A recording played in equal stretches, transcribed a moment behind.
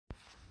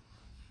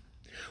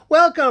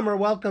Welcome or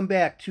welcome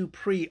back to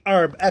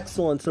Pre-Arb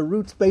Excellence, a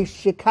roots-based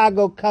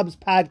Chicago Cubs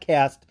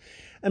podcast.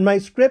 And my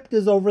script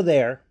is over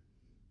there,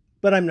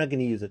 but I'm not going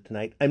to use it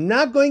tonight.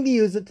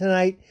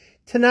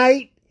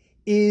 Tonight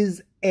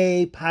is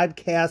a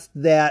podcast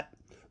that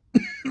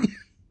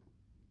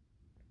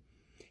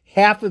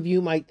half of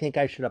you might think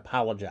I should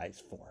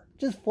apologize for.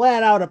 Just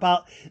flat out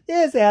about,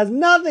 this has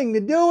nothing to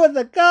do with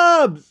the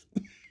Cubs.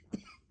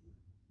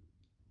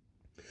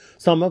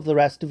 Some of the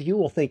rest of you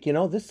will think,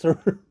 this is a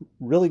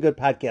really good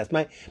podcast.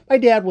 My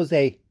dad was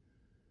a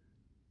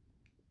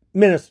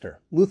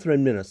minister,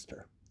 Lutheran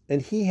minister,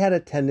 and he had a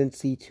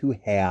tendency to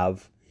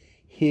have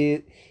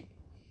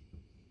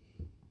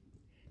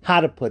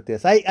how to put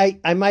this? I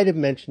might have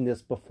mentioned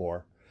this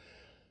before.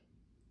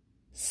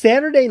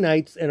 Saturday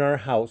nights in our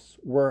house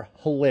were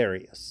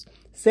hilarious.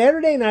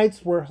 Saturday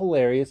nights were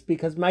hilarious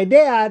because my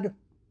dad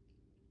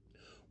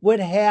would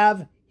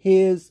have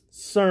his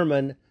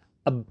sermon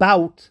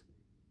about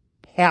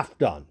half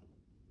done.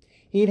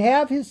 He'd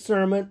have his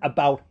sermon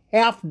about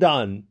half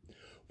done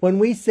when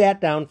we sat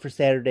down for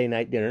Saturday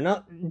night dinner.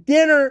 Now,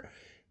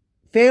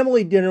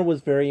 family dinner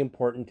was very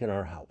important in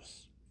our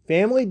house.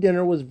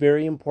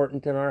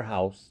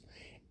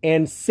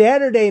 And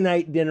Saturday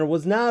night dinner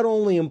was not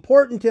only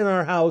important in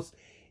our house,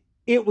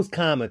 it was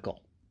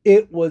comical.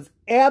 It was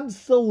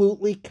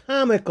absolutely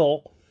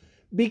comical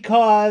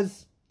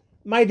because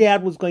my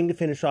dad was going to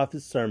finish off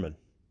his sermon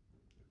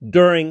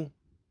during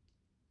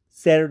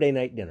Saturday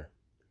night dinner.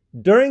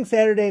 During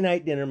Saturday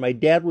night dinner, my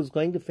dad was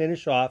going to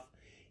finish off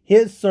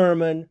his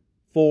sermon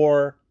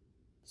for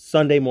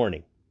Sunday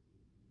morning.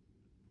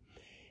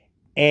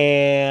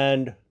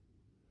 And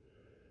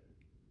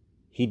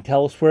he'd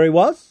tell us where he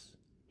was.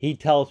 He'd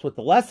tell us what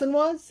the lesson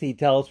was. He'd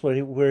tell us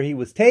where he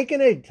was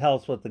taking it. He'd tell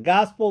us what the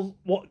gospel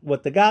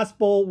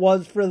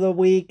was for the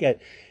week. And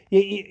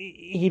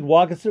he'd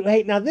walk us through,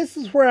 hey, now this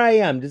is where I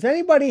am. Does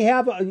anybody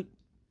have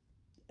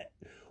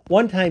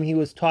One time he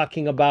was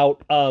talking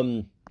about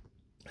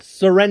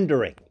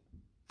surrendering.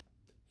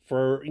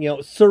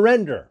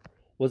 Surrender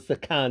was the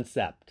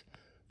concept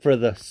for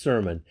the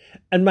sermon.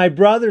 And my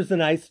brothers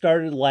and I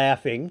started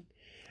laughing.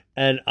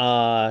 And,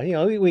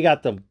 we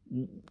got the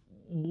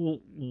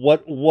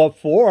what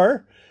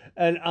for?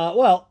 And,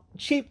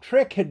 Cheap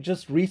Trick had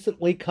just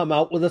recently come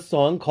out with a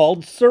song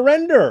called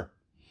Surrender.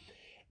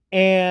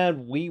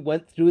 And we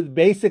went through the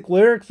basic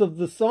lyrics of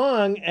the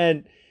song,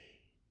 and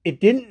it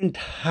didn't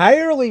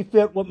entirely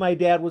fit what my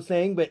dad was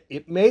saying, but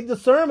it made the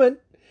sermon.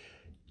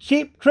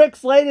 Cheap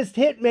Trick's latest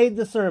hit made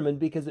the sermon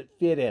because it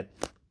fit in.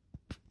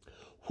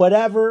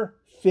 Whatever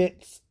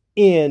fits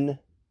in,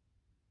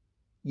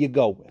 you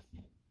go with.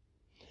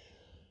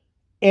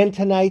 And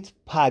tonight's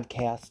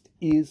podcast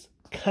is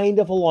kind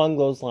of along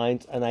those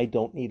lines, and I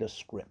don't need a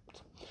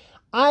script.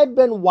 I've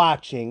been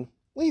watching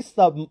at least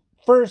the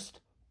first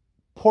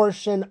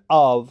portion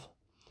of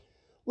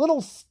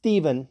Little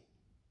Steven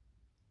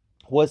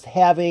was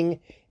having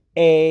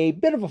a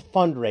bit of a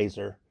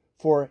fundraiser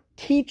for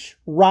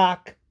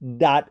teachrock.org.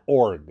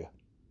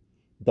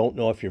 Don't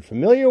know if you're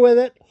familiar with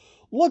it.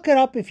 Look it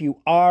up if you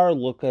are.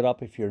 Look it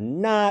up if you're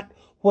not.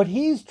 What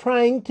he's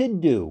trying to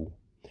do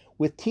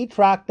with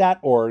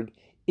teachrock.org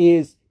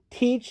is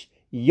teach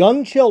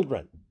young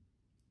children,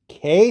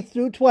 K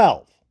through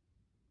 12,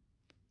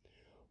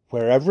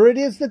 wherever it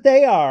is that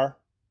they are.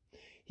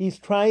 He's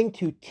trying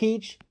to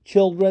teach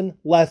children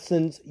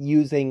lessons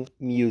using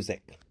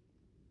music.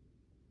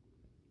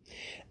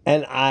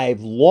 And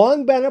I've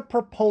long been a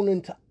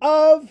proponent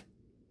of,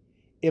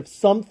 if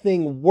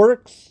something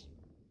works,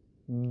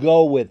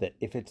 go with it.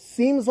 If it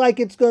seems like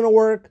it's going to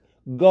work,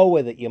 go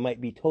with it. You might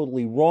be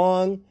totally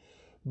wrong,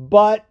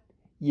 but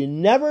you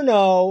never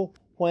know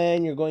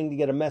when you're going to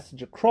get a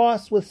message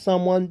across with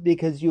someone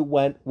because you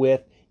went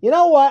with,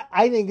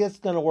 I think it's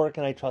going to work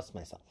and I trust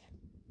myself.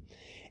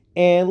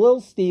 And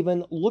Little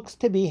Steven looks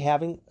to be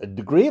having a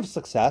degree of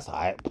success.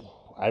 I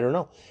don't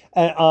know.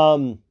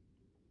 And,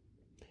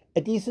 a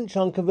decent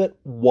chunk of it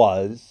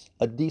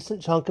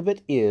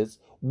is,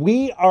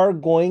 we are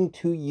going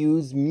to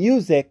use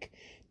music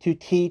to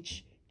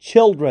teach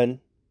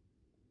children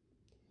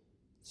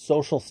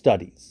social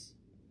studies,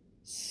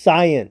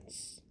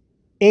 science,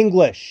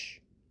 English.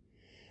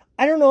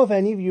 I don't know if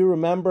any of you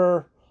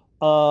remember,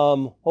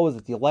 what was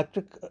it, the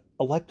electric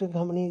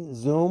company,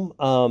 Zoom,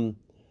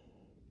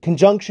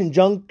 conjunction,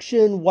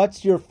 junction,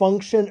 what's your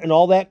function, and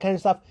all that kind of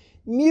stuff.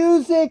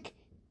 Music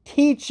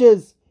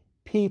teaches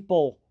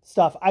people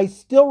stuff. I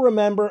still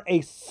remember a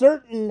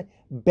certain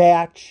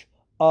batch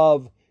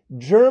of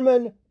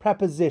German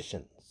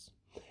prepositions.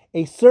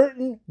 Don't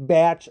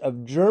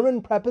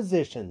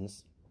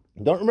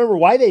remember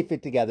why they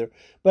fit together,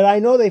 but I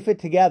know they fit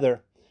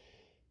together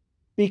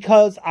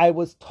because I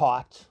was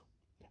taught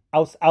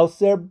aus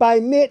der bei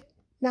mit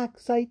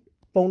Nachtzeit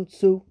wohnst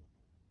du.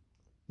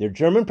 They're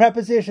German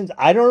prepositions.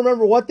 I don't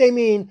remember what they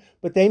mean,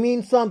 but they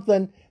mean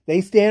something. They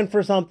stand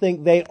for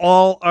something. They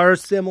all are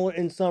similar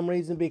in some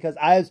reason because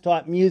I was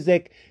taught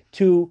music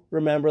to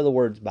remember the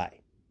words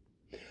by.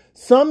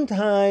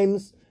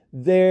 Sometimes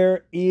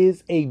there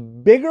is a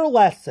bigger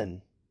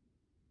lesson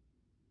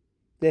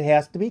that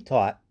has to be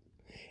taught.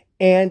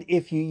 And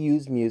if you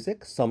use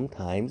music,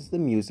 sometimes the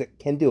music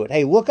can do it.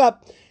 Hey, look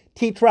up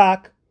Teach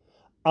Rock.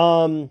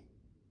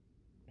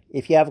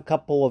 If you have a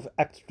couple of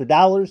extra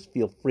dollars,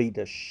 feel free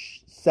to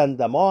send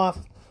them off.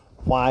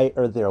 Why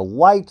are there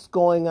lights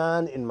going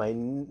on in my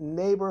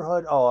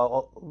neighborhood?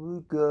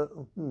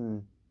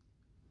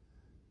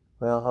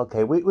 Well,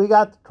 okay, we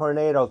got the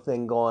tornado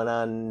thing going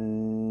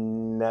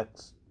on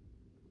next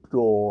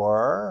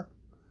door.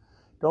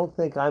 Don't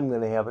think I'm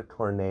going to have a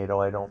tornado,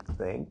 I don't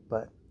think,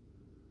 but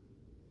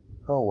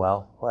oh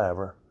well,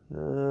 whatever.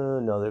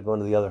 No, they're going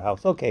to the other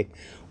house. Okay,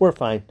 we're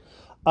fine.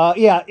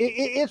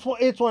 It's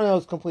one of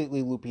those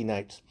completely loopy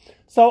nights.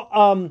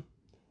 So,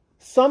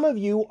 some of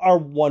you are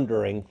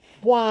wondering,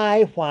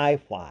 why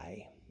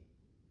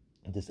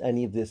does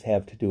any of this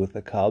have to do with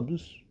the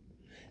Cubs?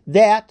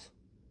 That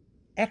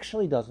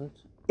actually doesn't.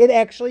 It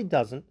actually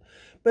doesn't,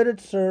 but it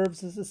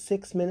serves as a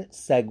 6-minute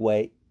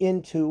segue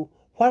into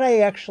what I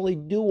actually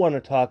do want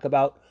to talk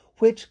about,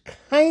 which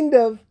kind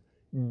of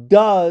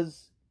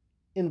does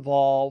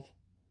involve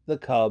the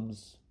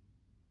Cubs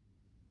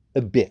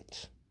a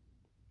bit,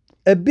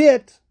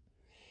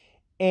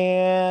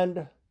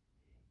 and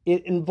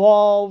it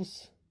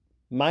involves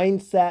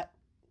mindset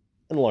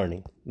and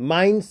learning.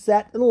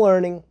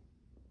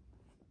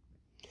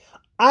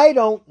 I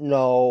don't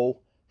know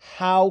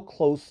how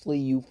closely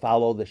you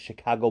follow the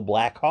Chicago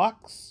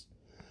Blackhawks,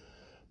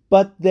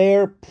 but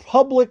their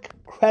public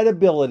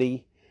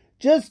credibility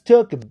just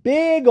took a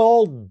big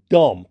old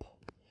dump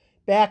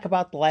back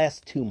about the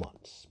last 2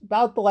 months.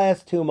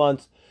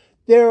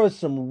 There was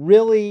some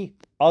really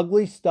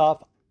ugly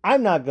stuff.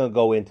 I'm not going to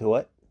go into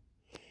it.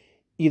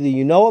 Either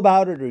you know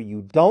about it or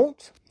you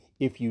don't.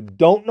 If you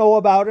don't know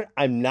about it,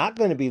 I'm not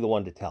going to be the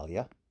one to tell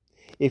you.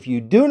 If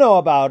you do know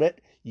about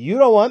it, you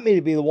don't want me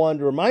to be the one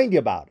to remind you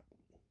about it.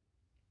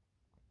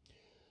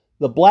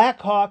 The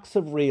Blackhawks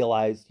have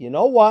realized, you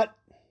know what?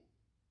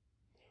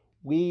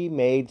 We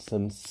made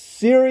some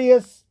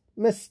serious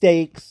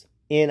mistakes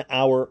in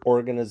our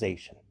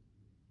organization.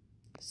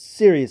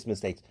 Serious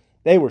mistakes.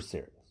 They were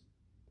serious.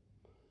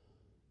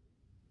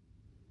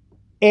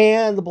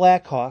 And the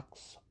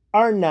Blackhawks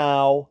are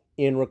now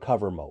in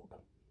recover mode.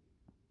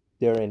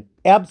 They're in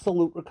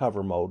absolute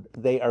recover mode.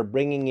 They're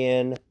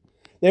in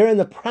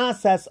the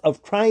process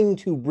of trying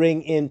to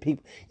bring in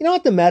people. You know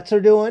what the Mets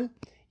are doing?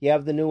 You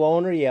have the new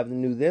owner, you have the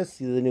new this,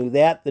 the new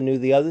that,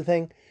 the other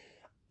thing.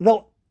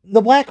 The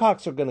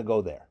Blackhawks are going to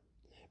go there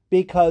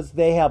because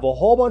they have a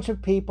whole bunch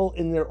of people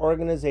in their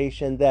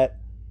organization that,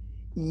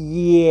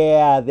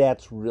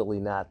 that's really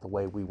not the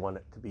way we want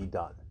it to be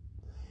done.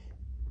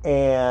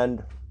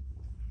 And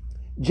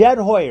Jed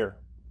Hoyer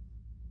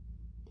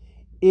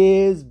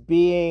is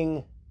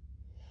being,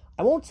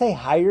 I won't say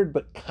hired,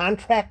 but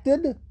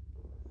contracted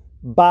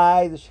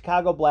by the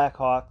Chicago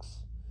Blackhawks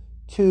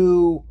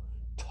to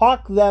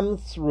walk them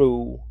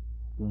through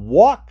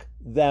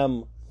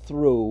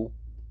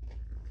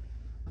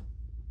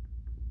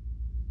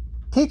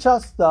teach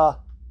us the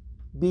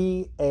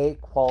be a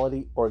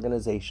quality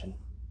organization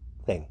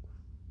thing.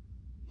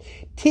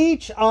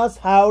 Teach us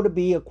how to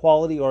be a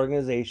quality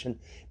organization,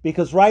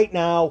 because right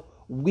now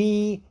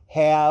we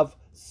have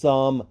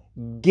some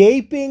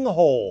gaping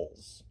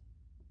holes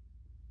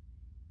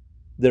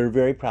that are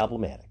very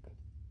problematic.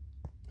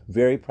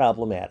 Very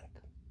problematic.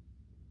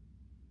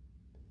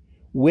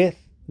 With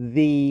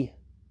the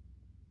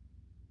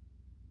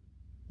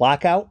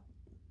lockout,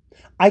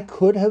 I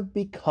could have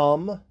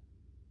become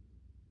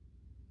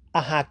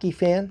a hockey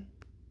fan,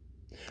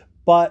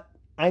 but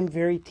I'm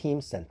very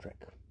team-centric.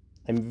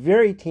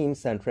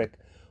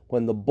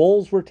 When the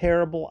Bulls were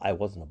terrible, I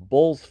wasn't a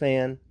Bulls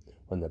fan.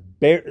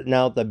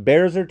 Now the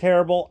Bears are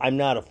terrible, I'm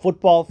not a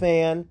football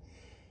fan.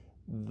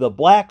 The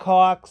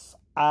Blackhawks,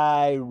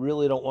 I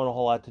really don't want a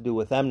whole lot to do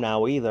with them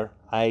now either.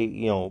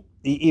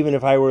 Even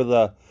if I were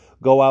the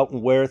go out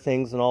and wear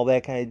things and all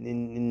that kind of,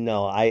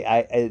 no,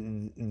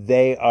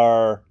 they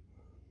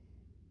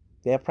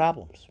have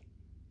problems.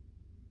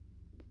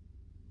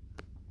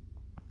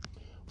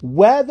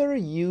 Whether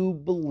you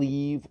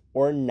believe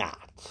or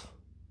not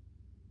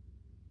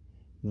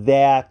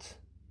that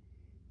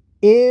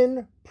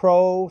in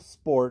pro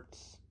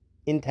sports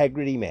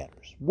integrity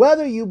matters,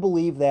 whether you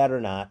believe that or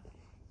not,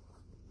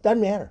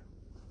 doesn't matter.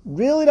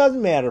 Really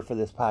doesn't matter for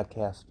this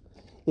podcast.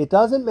 It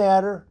doesn't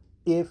matter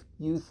if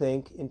you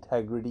think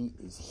integrity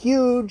is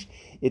huge.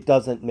 It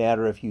doesn't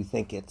matter if you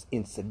think it's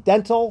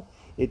incidental.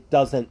 It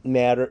doesn't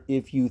matter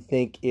if you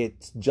think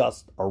it's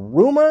just a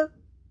rumor.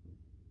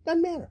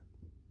 Doesn't matter.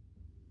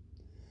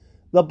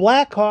 The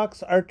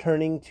Blackhawks are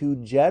turning to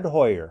Jed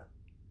Hoyer.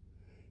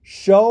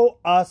 Show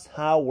us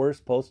how we're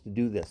supposed to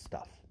do this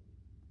stuff.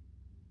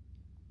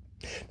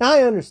 Now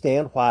I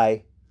understand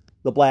why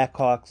the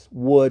Blackhawks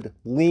would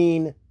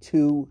lean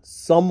to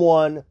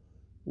someone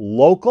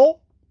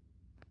local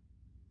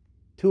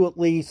to at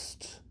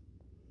least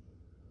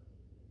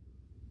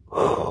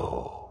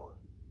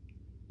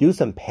do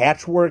some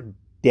patchwork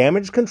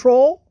damage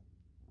control.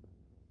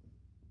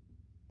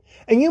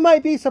 And you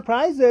might be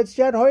surprised that it's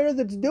Jed Hoyer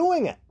that's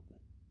doing it.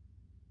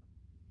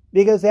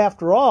 Because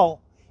after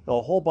all,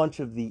 A whole bunch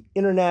of the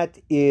internet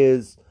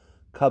is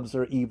Cubs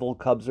are evil,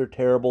 Cubs are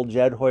terrible,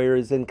 Jed Hoyer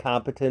is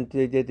incompetent,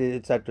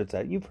 etc.,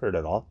 etc. You've heard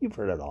it all. You've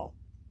heard it all.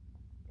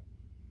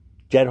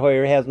 Jed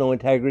Hoyer has no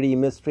integrity. He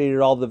mistreated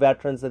all the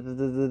veterans,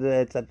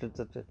 etc.,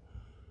 etc.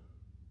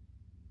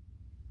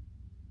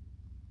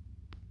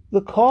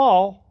 The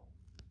call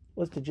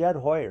was to Jed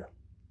Hoyer.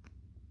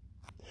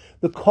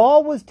 The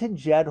call was to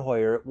Jed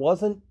Hoyer. It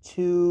wasn't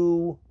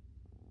to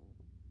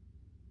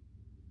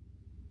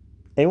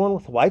anyone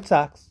with the White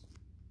Sox.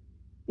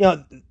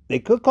 They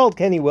could have called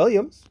Kenny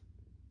Williams.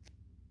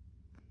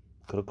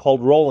 Could have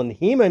called Roland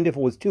Hemond if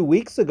it was 2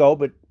 weeks ago,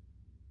 but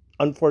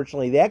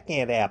unfortunately that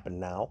can't happen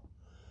now.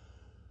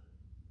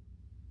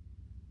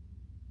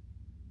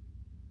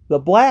 The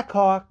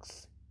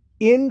Blackhawks,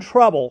 in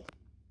trouble,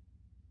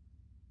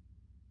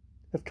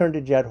 have turned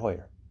to Jed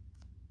Hoyer.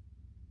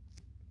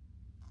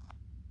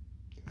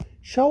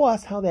 Show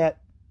us how that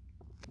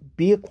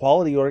be a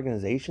quality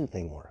organization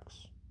thing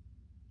works.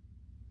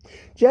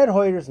 Jed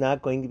Hoyer's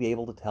not going to be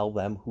able to tell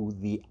them who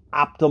the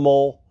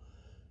optimal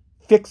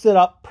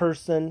fix-it-up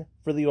person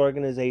for the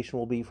organization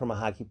will be from a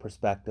hockey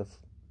perspective.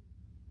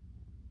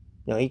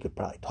 He could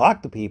probably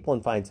talk to people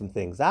and find some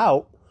things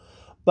out,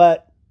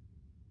 but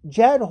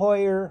Jed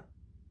Hoyer,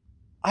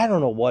 I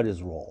don't know what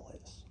his role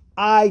is.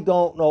 I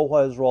don't know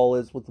what his role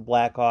is with the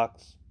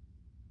Blackhawks.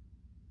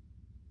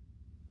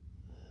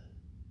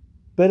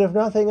 But if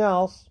nothing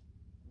else,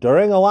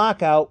 during a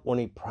lockout, when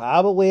he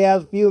probably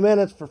has a few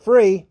minutes for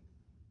free,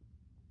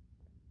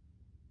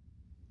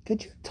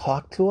 could you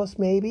talk to us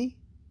maybe?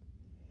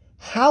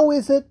 How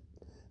is it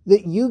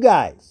that you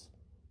guys,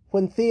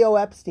 when Theo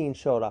Epstein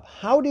showed up,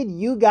 how did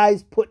you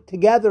guys put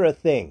together a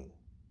thing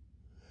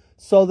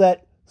so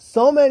that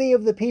so many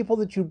of the people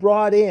that you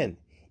brought in,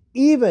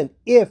 even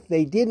if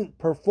they didn't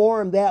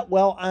perform that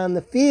well on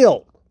the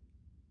field,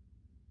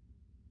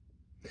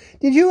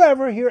 did you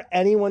ever hear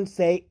anyone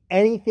say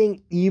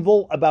anything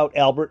evil about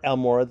Albert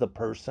Almora, the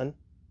person?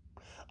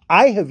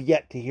 I have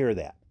yet to hear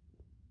that.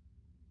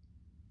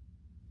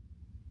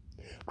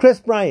 Chris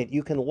Bryant,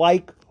 you can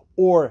like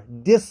or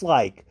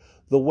dislike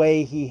the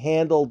way he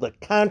handled the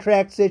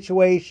contract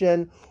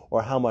situation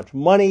or how much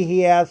money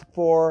he asked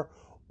for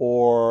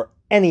or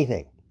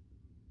anything.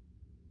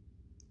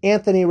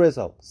 Anthony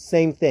Rizzo,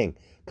 same thing.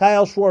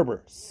 Kyle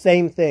Schwarber,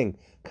 same thing.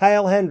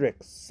 Kyle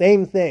Hendricks,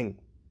 same thing.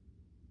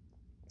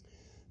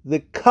 The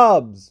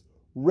Cubs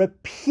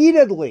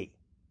repeatedly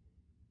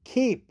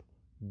keep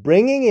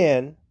bringing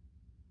in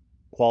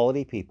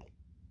quality people.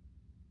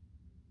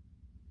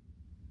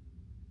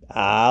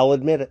 I'll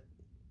admit it.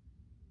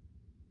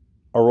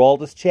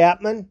 Aroldis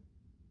Chapman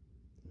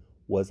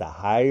was a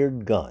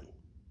hired gun.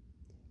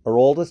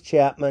 Aroldis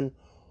Chapman,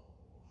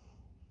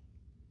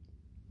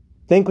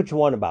 think what you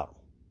want about him.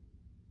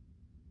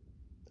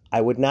 I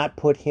would not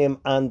put him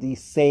on the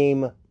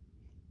same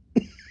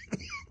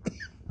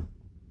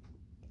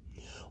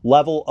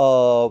level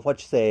of,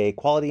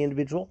 quality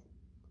individual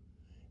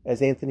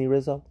as Anthony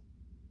Rizzo,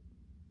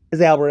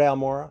 as Albert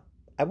Almora.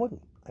 I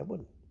wouldn't.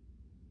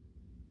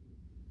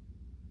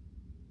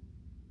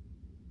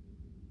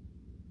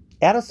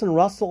 Addison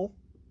Russell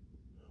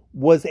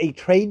was a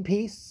trade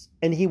piece,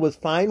 and he was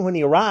fine when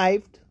he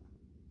arrived,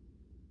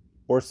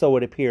 or so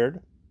it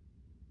appeared.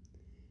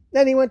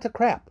 Then he went to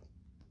crap.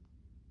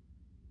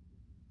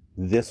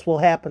 This will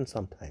happen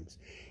sometimes.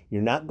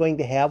 You're not going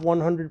to have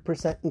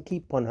 100% and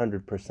keep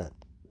 100%.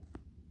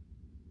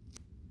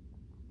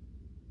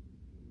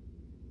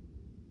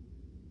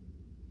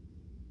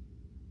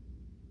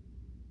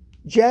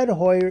 Jed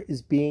Hoyer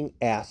is being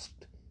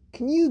asked,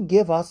 can you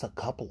give us a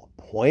couple of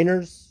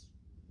pointers?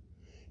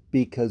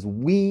 Because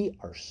we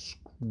are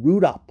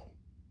screwed up.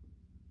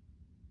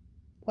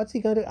 What's he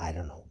going to do? I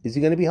don't know. Is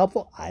he going to be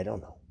helpful? I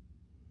don't know.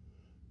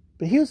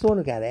 But he was the one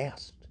who got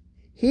asked.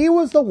 He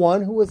was the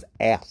one who was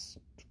asked.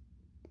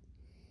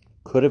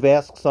 Could have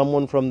asked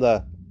someone from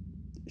the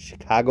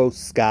Chicago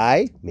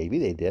Sky. Maybe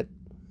they did.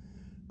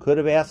 Could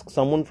have asked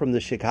someone from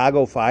the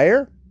Chicago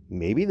Fire.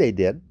 Maybe they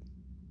did.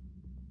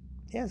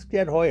 Ask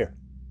Jed Hoyer.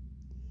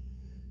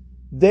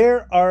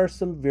 There are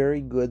some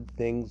very good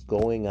things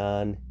going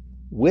on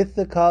with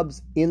the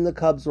Cubs, in the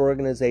Cubs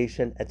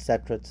organization,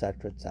 etc.,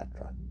 etc.,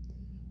 etc.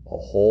 A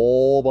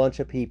whole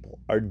bunch of people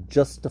are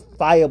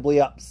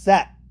justifiably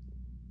upset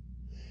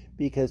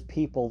because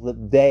people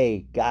that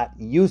they got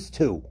used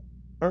to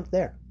aren't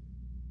there.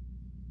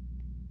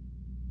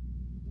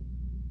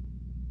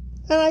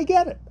 And I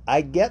get it.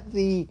 I get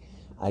the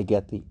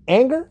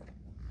anger.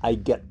 I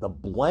get the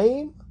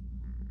blame.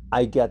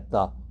 I get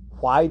the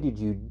why did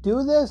you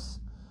do this?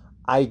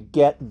 I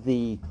get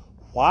the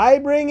why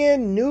bring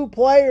in new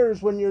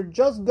players when you're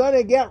just going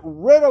to get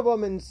rid of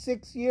them in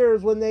 6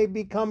 years when they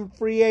become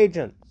free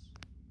agents?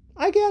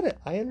 I get it.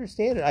 I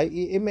understand it.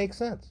 It makes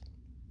sense.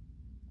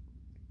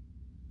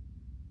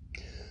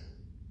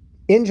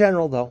 In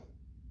general, though,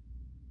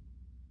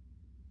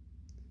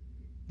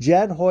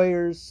 Jed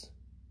Hoyer's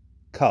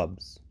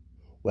Cubs,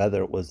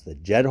 whether it was the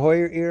Jed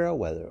Hoyer era,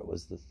 whether it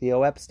was the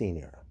Theo Epstein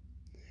era,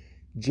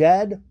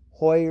 Jed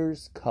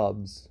Hoyer's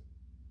Cubs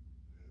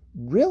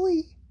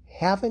really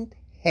haven't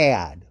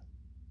had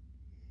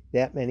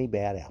that many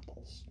bad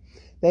apples.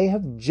 They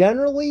have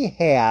generally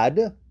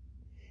had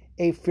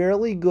a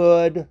fairly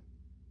good,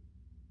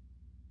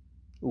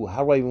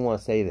 how do I even want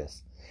to say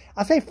this?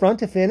 I'll say front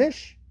to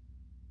finish.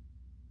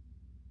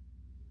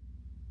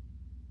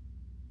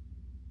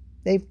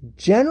 They've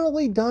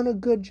generally done a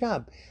good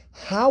job.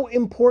 How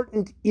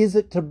important is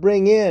it to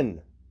bring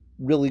in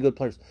really good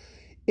players?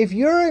 If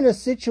you're in a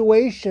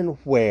situation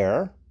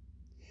where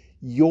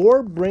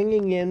you're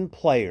bringing in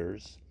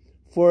players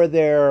for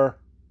their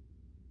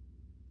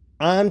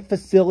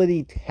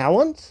on-facility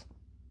talent,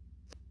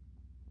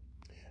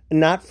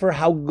 not for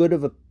how good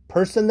of a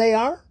person they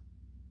are,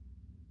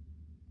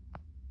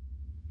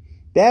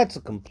 that's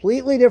a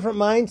completely different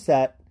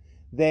mindset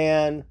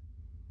than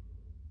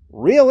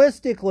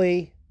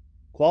realistically,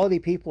 quality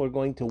people are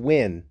going to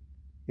win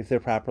if they're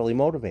properly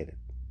motivated.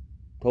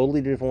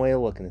 Totally different way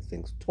of looking at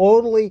things.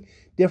 Totally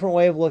different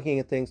way of looking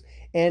at things.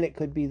 And it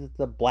could be that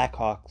the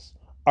Blackhawks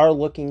are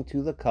looking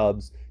to the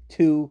Cubs,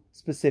 to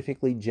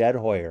specifically Jed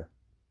Hoyer.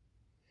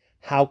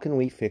 How can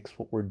we fix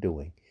what we're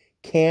doing?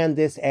 Can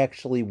this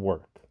actually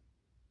work?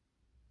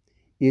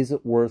 Is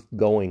it worth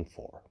going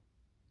for?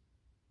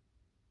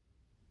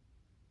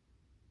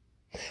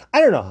 I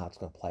don't know how it's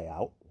going to play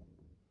out.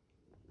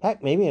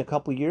 Heck, maybe in a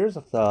couple years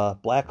if the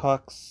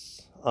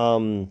Blackhawks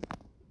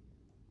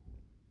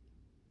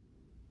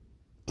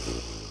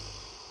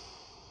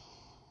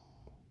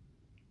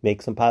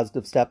make some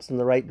positive steps in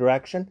the right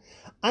direction,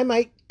 I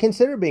might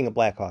consider being a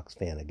Blackhawks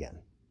fan again.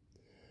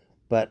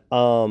 But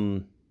they're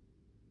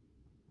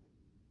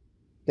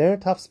in a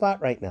tough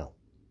spot right now.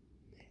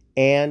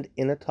 And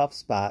in a tough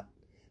spot,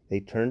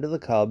 they turn to the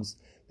Cubs.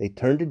 They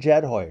turn to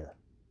Jed Hoyer.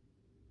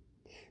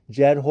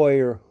 Jed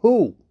Hoyer,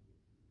 who,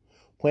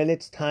 when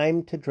it's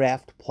time to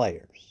draft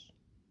players,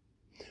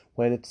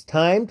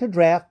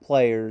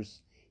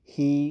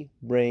 he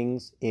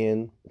brings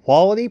in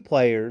quality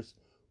players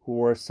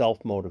who are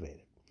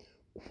self-motivated.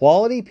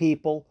 Quality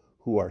people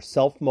who are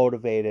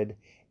self-motivated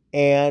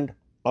and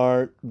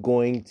aren't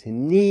going to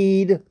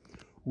need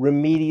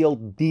remedial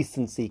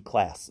decency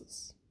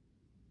classes.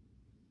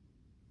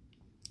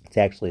 It's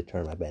actually a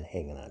term I've been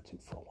hanging on to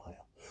for a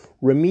while.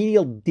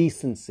 Remedial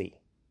decency.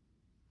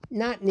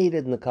 Not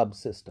needed in the Cubs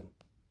system.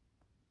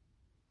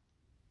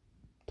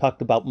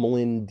 Talked about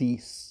Malin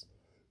Deese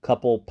a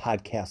couple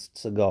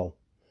podcasts ago.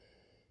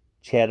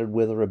 Chatted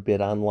with her a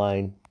bit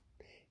online.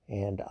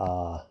 And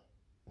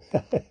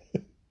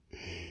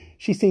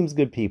she seems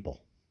good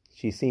people.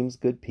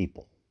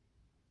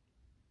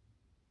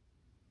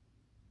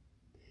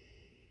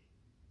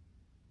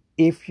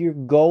 If you're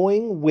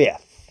going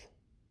with,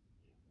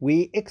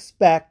 we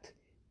expect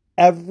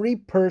every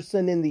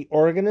person in the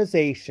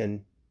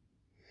organization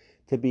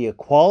to be a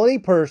quality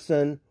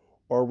person,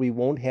 or we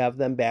won't have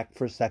them back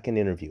for a second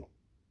interview.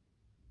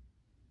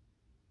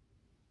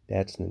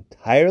 That's an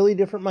entirely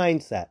different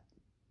mindset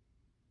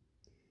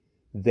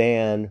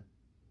than,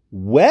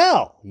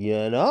 well,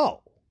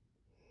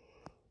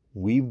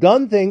 we've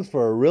done things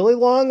for a really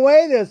long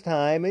way this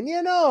time, and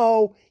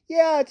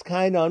it's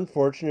kind of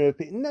unfortunate.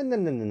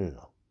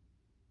 No.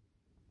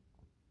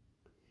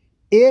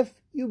 If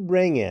you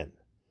bring in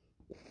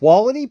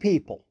quality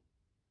people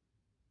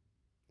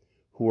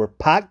who are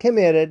pot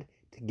committed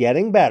to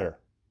getting better,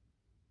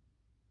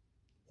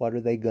 what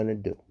are they going to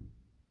do?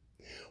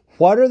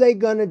 What are they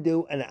going to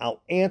do? And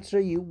I'll answer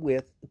you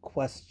with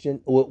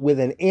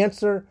an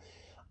answer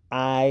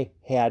I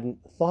hadn't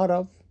thought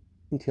of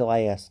until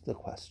I asked the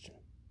question.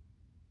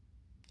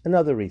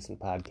 Another recent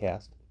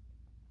podcast,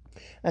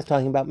 I was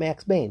talking about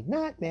Max Bain.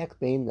 Not Max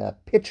Bain, the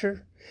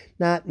pitcher.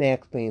 Not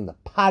Max Bain, the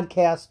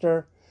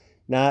podcaster.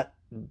 Not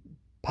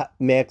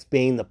Max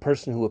Bain, the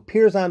person who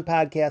appears on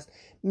podcasts.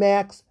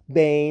 Max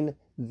Bain,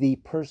 the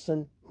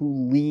person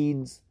who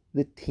leads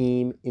the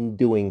team in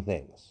doing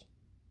things.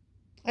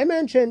 I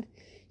mentioned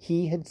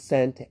he had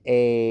sent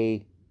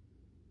a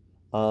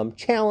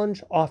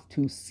challenge off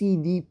to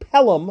C.D.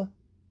 Pelham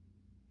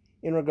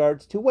in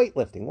regards to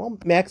weightlifting. Well,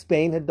 Max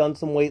Bain had done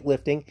some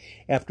weightlifting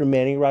after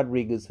Manny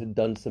Rodriguez had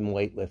done some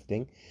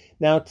weightlifting.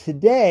 Now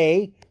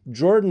today,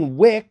 Jordan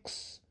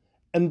Wicks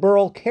and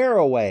Burl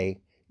Caraway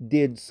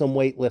did some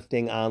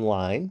weightlifting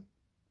online.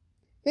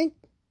 I think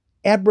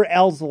Adbert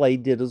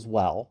Alzolay did as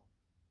well.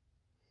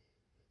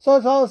 So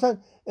it's all of a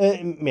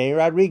sudden, Manny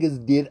Rodriguez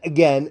did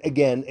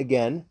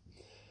again.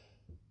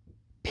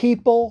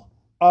 People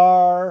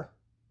are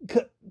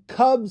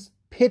Cubs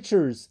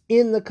pitchers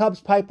in the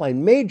Cubs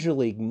pipeline, major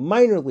league,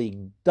 minor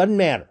league, doesn't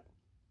matter.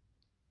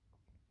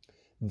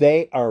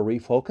 They are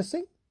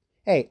refocusing.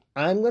 Hey,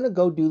 I'm going to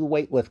go do the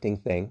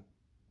weightlifting thing.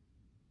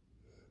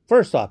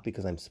 First off,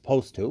 because I'm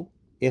supposed to.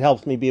 It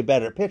helps me be a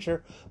better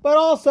pitcher, but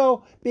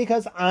also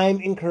because I'm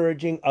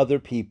encouraging other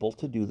people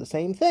to do the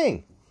same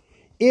thing.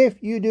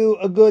 If you do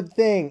a good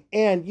thing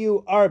and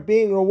you are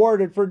being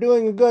rewarded for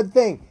doing a good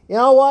thing, you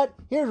know what?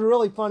 Here's a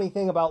really funny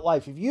thing about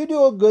life. If you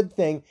do a good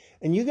thing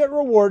and you get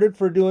rewarded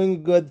for doing a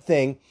good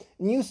thing,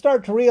 and you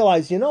start to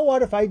realize, you know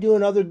what? If I do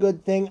another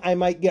good thing, I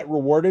might get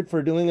rewarded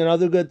for doing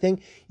another good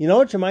thing. You know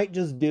what you might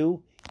just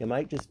do? You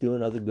might just do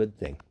another good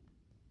thing.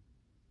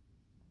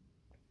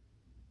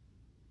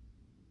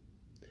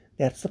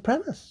 That's the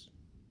premise.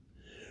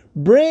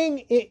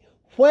 Bring it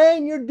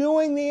when you're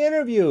doing the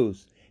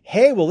interviews.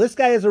 Hey, well, this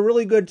guy has a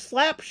really good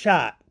slap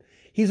shot.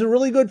 He's a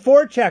really good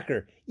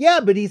forechecker. Yeah,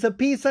 but he's a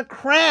piece of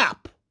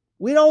crap.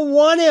 We don't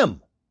want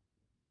him.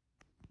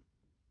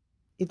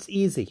 It's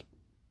easy.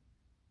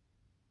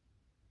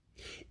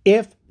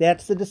 If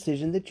that's the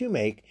decision that you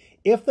make,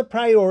 if the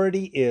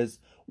priority is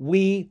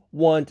we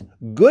want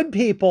good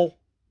people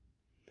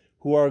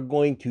who are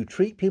going to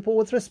treat people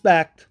with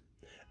respect,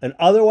 and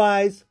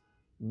otherwise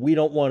we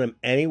don't want them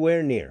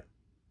anywhere near.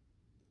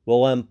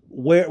 We'll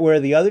wear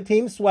the other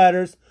team's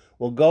sweaters,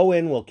 we'll go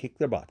in, we'll kick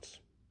their butts.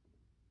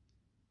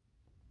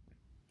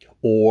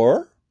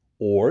 Or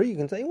you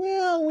can say,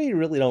 well, we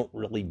really don't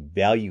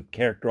value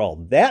character all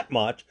that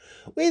much.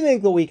 We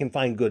think that we can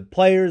find good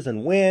players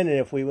and win, and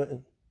if we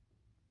win,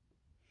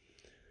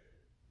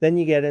 then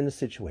you get into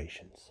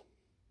situations.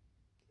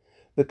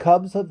 The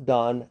Cubs have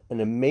done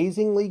an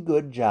amazingly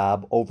good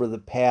job over the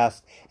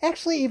past,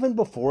 actually even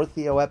before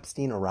Theo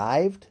Epstein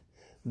arrived.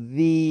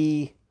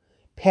 The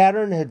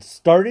pattern had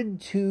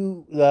started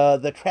to,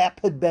 the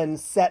trap had been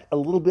set a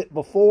little bit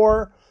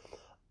before.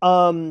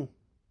 But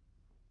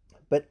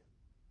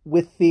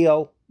with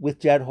Theo, with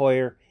Jed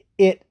Hoyer,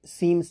 it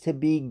seems to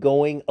be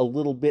going a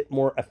little bit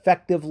more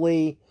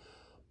effectively,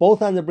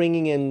 both on the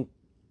bringing in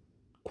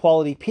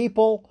quality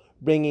people,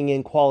 bringing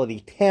in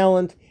quality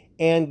talent,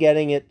 and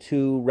getting it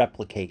to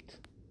replicate.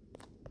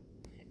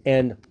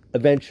 And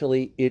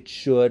eventually it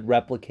should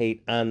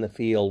replicate on the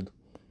field.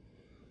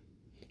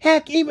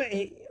 Heck,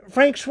 even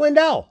Frank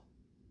Schwindel.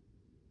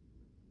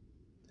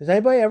 Has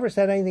anybody ever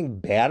said anything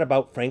bad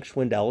about Frank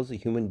Schwindel as a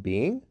human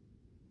being?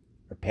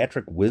 Or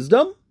Patrick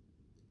Wisdom?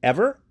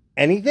 Ever?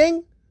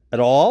 Anything? At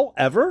all?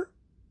 Ever?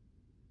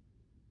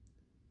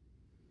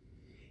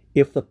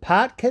 If the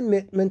pot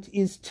commitment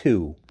is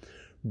to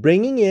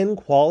bringing in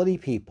quality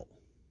people,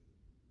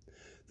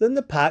 then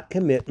the pot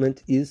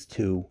commitment is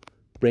to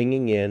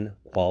bringing in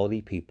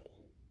quality people.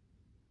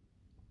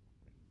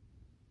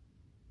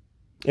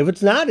 If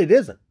it's not, it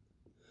isn't.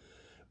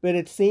 But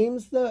it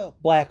seems the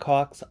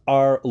Blackhawks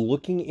are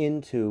looking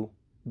into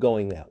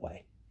going that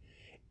way.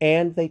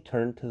 And they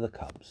turned to the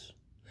Cubs.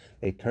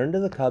 They turned to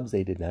the Cubs.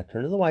 They did not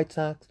turn to the White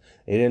Sox.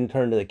 They didn't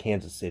turn to the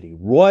Kansas City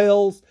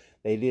Royals.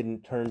 They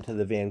didn't turn to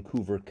the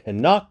Vancouver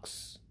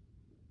Canucks.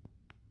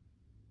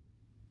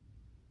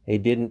 They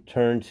didn't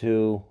turn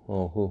to,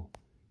 who?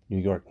 New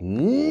York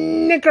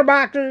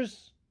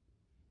Knickerbockers.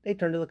 They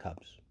turned to the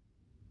Cubs.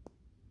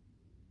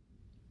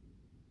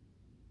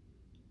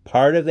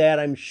 Part of that,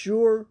 I'm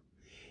sure,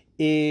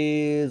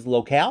 is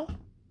locale.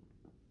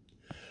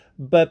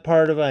 But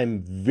part of it,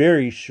 I'm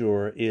very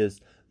sure,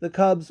 is the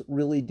Cubs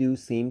really do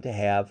seem to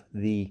have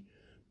the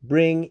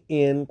bring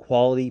in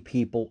quality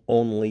people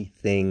only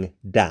thing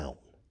down.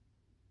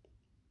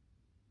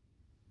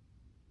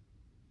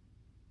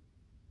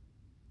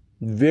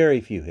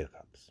 Very few hiccups.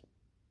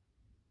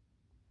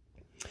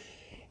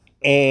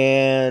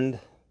 And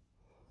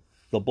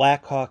the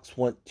Blackhawks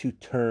want to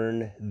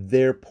turn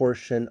their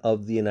portion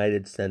of the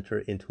United Center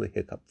into a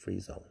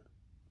hiccup-free zone.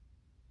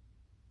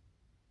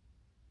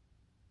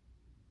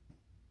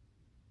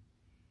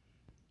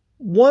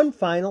 One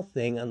final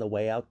thing on the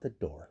way out the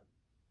door.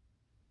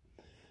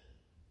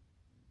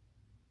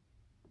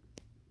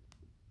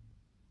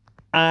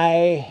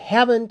 I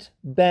haven't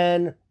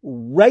been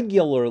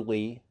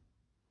regularly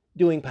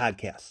doing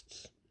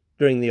podcasts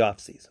during the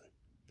off season.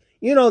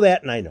 You know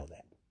that, and I know that.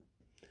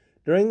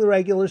 During the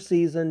regular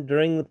season,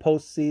 during the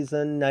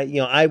postseason,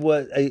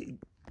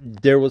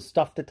 there was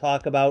stuff to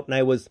talk about, and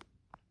I was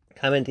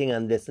commenting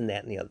on this and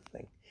that and the other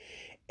thing.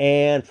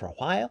 And for a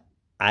while,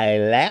 I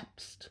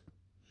lapsed,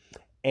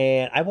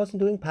 and I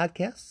wasn't doing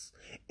podcasts,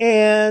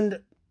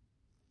 and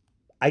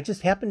I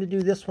just happened to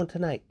do this one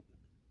tonight.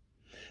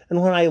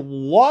 And when I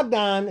logged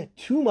on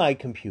to my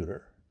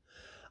computer,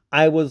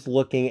 I was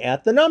looking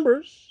at the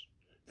numbers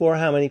for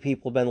how many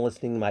people have been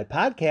listening to my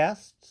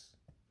podcasts.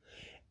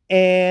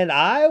 And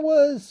I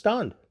was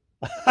stunned.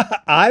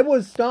 I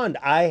was stunned.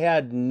 I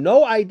had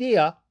no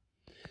idea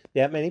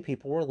that many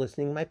people were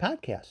listening to my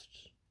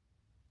podcasts.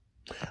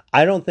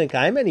 I don't think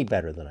I'm any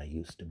better than I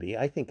used to be.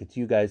 I think it's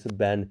you guys have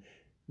been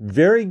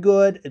very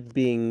good at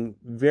being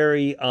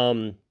very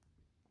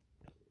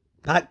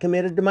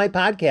committed to my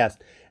podcast.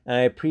 And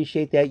I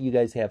appreciate that. You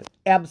guys have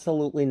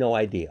absolutely no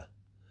idea.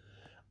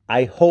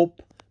 I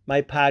hope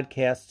my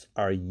podcasts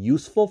are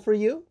useful for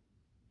you.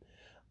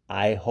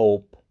 I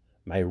hope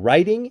my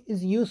writing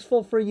is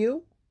useful for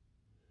you,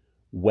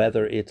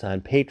 whether it's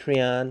on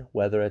Patreon,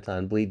 whether it's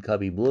on Bleed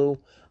Cubby Blue.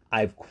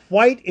 I've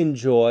quite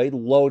enjoyed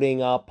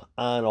loading up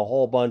on a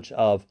whole bunch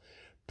of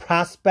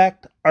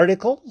prospect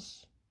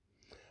articles.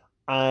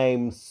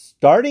 I'm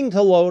starting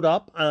to load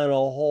up on a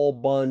whole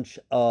bunch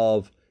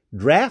of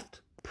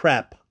draft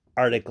prep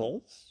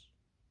articles.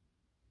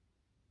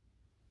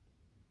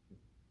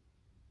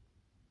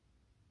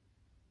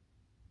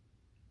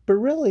 But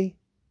really,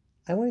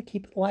 I want to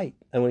keep it light.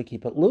 I want to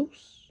keep it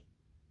loose.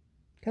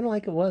 Kind of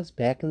like it was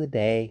back in the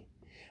day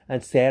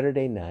on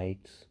Saturday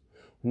nights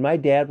when my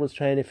dad was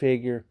trying to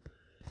figure,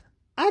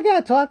 I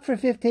got to talk for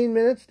 15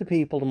 minutes to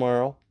people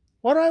tomorrow.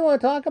 What do I want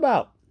to talk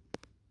about?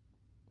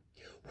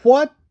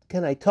 What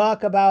can I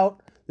talk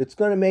about that's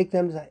going to make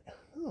them say,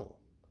 oh,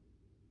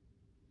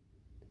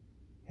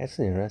 that's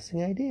an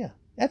interesting idea.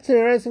 That's an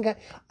interesting guy.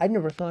 I'd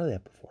never thought of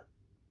that before.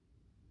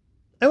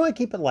 I want to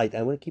keep it light.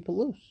 I want to keep it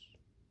loose.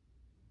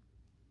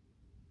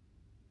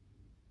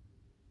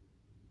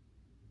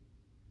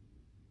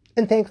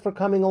 And thanks for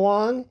coming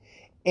along.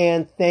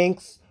 And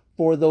thanks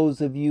for those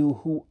of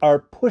you who are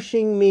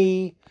pushing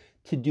me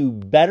to do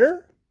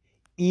better,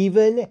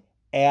 even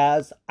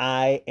as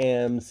I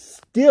am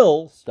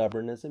still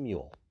stubborn as a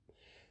mule.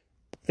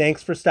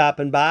 Thanks for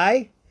stopping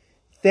by.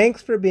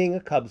 Thanks for being a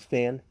Cubs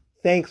fan.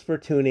 Thanks for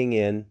tuning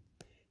in.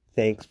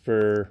 Thanks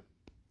for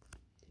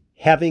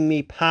having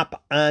me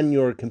pop on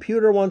your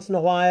computer once in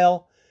a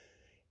while.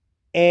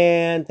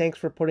 And thanks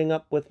for putting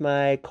up with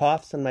my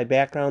coughs and my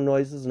background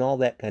noises and all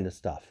that kind of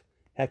stuff.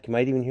 Heck, you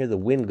might even hear the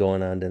wind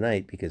going on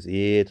tonight because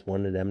it's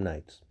one of them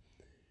nights.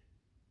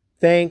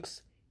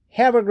 Thanks.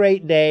 Have a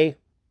great day.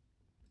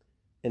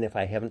 And if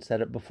I haven't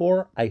said it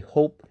before, I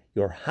hope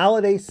your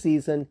holiday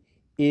season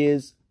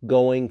is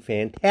going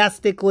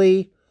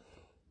fantastically,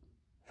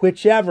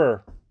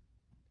 whichever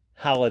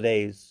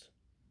holidays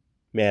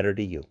matter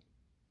to you.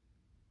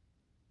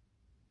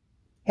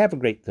 Have a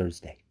great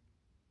Thursday.